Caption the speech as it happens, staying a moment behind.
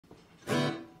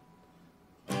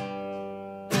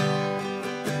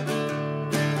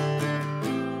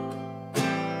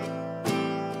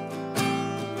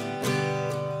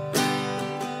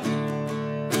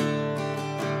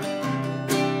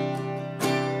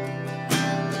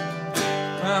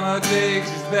Mama takes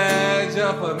his badge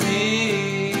off of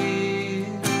me.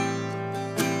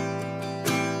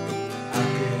 I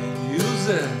can't use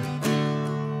it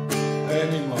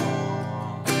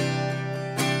anymore.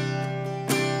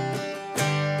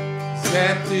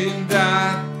 Setting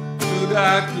down to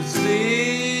die to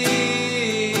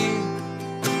sleep,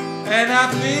 and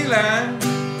I feel like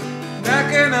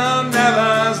knocking on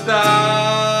never's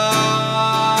door.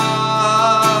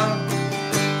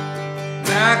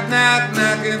 Knock, knock,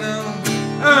 knocking on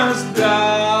never's door.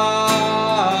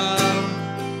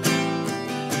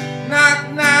 Knock,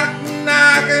 knock,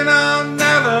 knocking on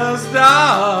never's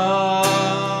door.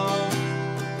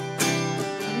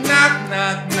 Knock,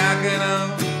 knock, knocking on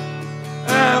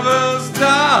never's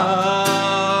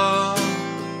door.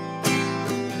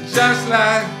 Just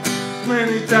like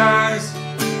many times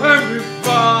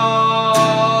before.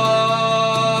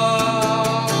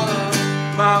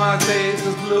 Mama tastes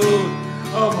the blood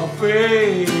on my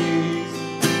face.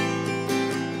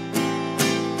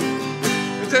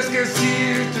 I just can't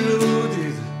see through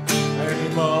this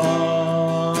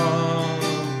anymore.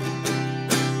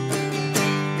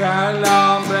 Got a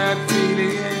long black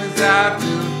feeling inside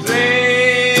the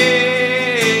place,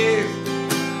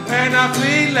 and I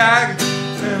feel like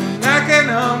I'm knocking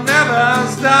on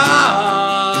never's door.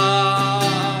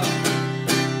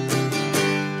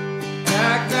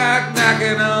 Knock, knock,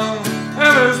 knocking on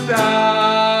never's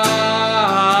door.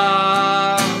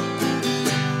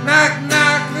 Knock,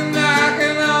 knock,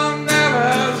 knocking on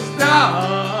never's door.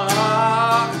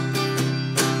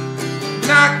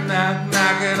 Knock, knock,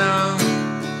 knocking on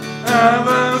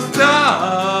never's door.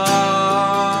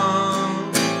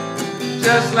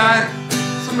 Just like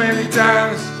so many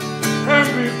times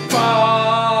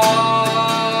before.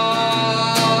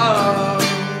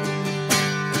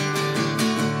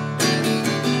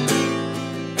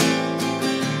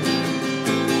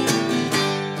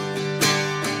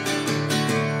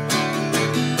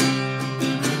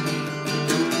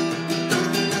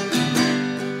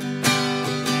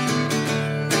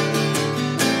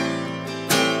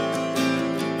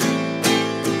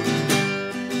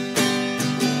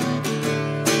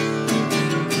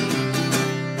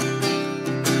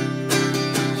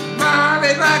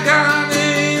 If I got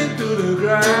into the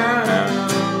ground,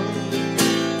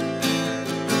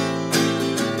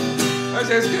 I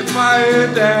just can't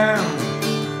fight down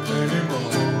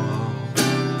anymore.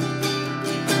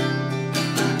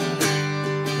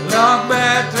 Long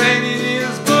bad training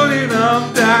is pulling them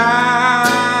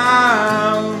down,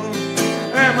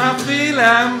 and I feel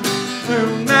I'm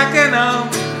knocking on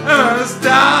a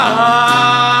star.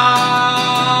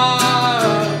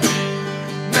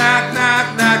 Knock, knock,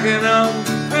 knocking on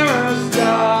never's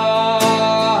door.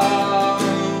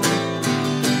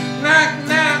 Knock,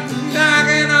 knock,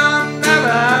 knocking on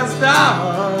never's door.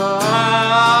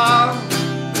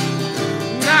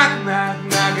 Knock, knock,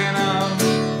 knocking on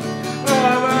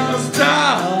never's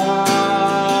door.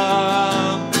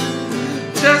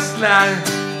 Just like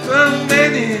so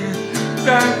many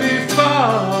times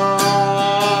before.